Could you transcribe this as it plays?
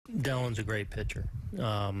Dellin's a great pitcher,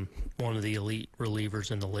 one of the elite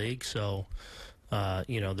relievers in the league. So,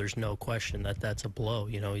 there's no question that that's a blow.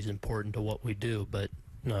 He's important to what we do. But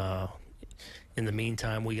in the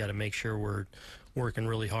meantime, we got to make sure we're working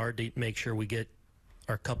really hard to make sure we get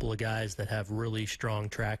our couple of guys that have really strong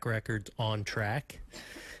track records on track.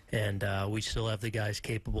 And we still have the guys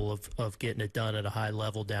capable of getting it done at a high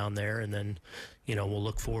level down there. And then, we'll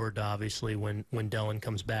look forward to obviously when Dellin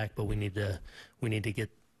comes back. But we need to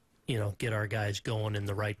get our guys going in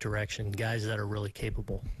the right direction, guys that are really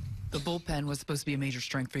capable. The bullpen was supposed to be a major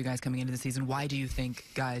strength for you guys coming into the season. Why do you think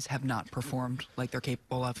guys have not performed like they're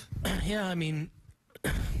capable of? Yeah, I mean,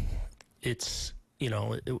 it's.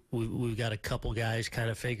 We've got a couple guys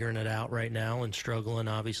kind of figuring it out right now and struggling.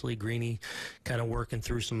 Obviously, Greeny kind of working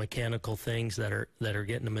through some mechanical things that are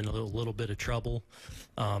getting them in a little bit of trouble.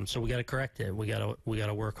 So we got to correct it. We got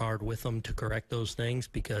to work hard with them to correct those things,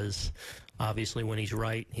 because obviously when he's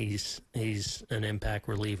right, he's an impact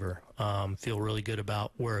reliever. Feel really good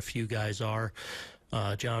about where a few guys are.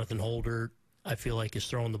 Jonathan Holder, I feel like is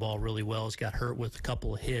throwing the ball really well. He's got hurt with a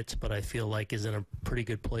couple of hits, but I feel like is in a pretty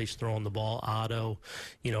good place throwing the ball. Otto,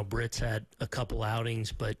 Britt's had a couple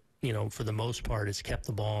outings, but, for the most part, has kept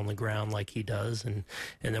the ball on the ground like he does. And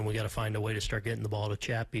then we got to find a way to start getting the ball to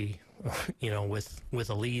Chappie, with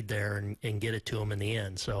a lead there and get it to him in the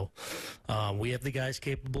end. So we have the guys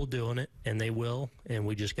capable of doing it, and they will, and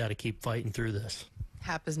we just got to keep fighting through this.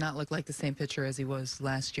 Happ does not look like the same pitcher as he was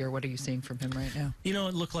last year. What are you seeing from him right now?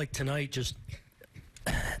 It looked like tonight just,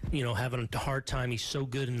 having a hard time. He's so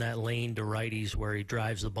good in that lane to righties where he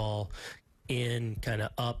drives the ball in, kind of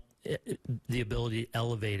up, the ability to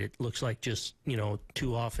elevate it. Looks like just,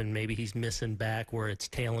 too often maybe he's missing back where it's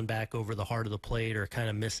tailing back over the heart of the plate, or kind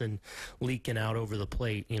of leaking out over the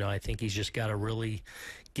plate. I think he's just got to really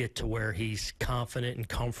get to where he's confident and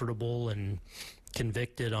comfortable and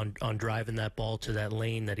convicted on driving that ball to that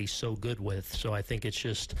lane that he's so good with. So I think it's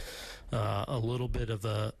just a little bit of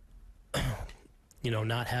a,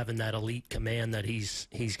 not having that elite command that he's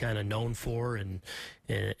kind of known for and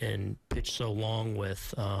pitched so long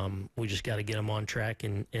with. We just got to get him on track,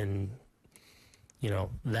 and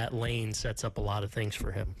that lane sets up a lot of things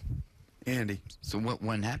for him. Andy. So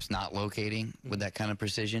when Happ's not locating with that kind of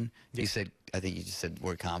precision, I think you just said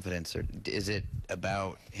word confidence, or is it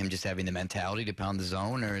about him just having the mentality to pound the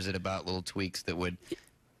zone, or is it about little tweaks that would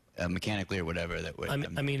mechanically or whatever that would?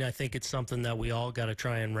 I think it's something that we all got to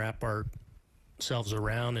try and wrap ourselves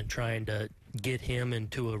around, and trying to get him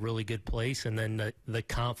into a really good place, and then the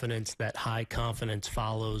confidence, that high confidence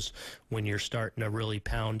follows when you're starting to really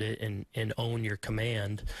pound it and own your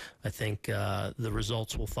command. I think the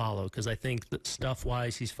results will follow, because I think that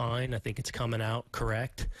stuff-wise he's fine. I think it's coming out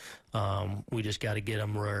correct. We just got to get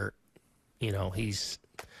him where, he's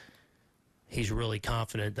really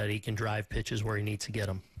confident that he can drive pitches where he needs to get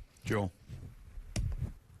them. Joel.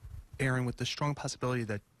 Aaron, with the strong possibility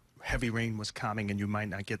that heavy rain was coming and you might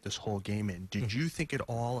not get this whole game in, did you think at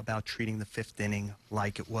all about treating the fifth inning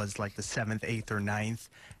like it was like the 7th, 8th, or 9th,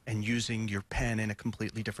 and using your pen in a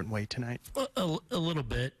completely different way tonight? A little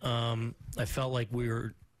bit. I felt like we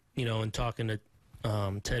were, in talking to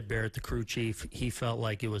Ted Barrett, the crew chief, he felt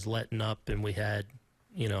like it was letting up and we had,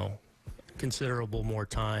 considerable more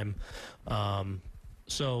time.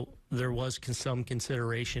 So there was some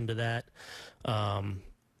consideration to that.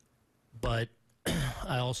 But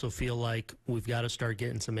I also feel like we've got to start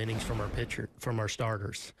getting some innings from our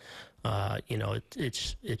starters.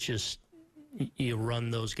 It's just, you run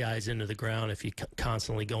those guys into the ground if you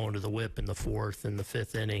constantly go into the whip in the 4th and the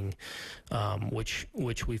 5th inning, which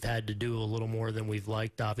we've had to do a little more than we've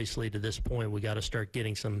liked. Obviously, to this point, we got to start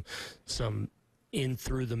getting some in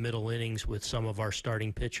through the middle innings with some of our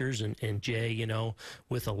starting pitchers, and Jay,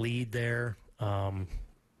 with a lead there.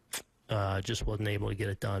 Just wasn't able to get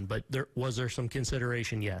it done. But was there some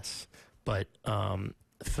consideration? Yes. But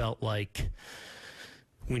felt like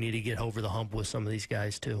we need to get over the hump with some of these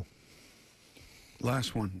guys too.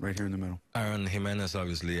 Last one right here in the middle. Aaron Jimenez,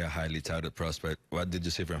 obviously a highly touted prospect. What did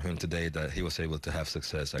you see from him today that he was able to have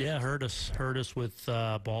success? Yeah, hurt us with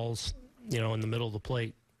balls, in the middle of the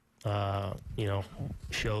plate.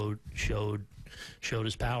 Showed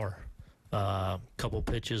his power. Couple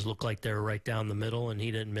pitches looked like they were right down the middle, and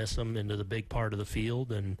he didn't miss them into the big part of the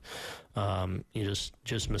field, and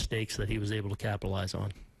just mistakes that he was able to capitalize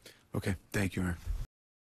on. Okay, thank you, Aaron.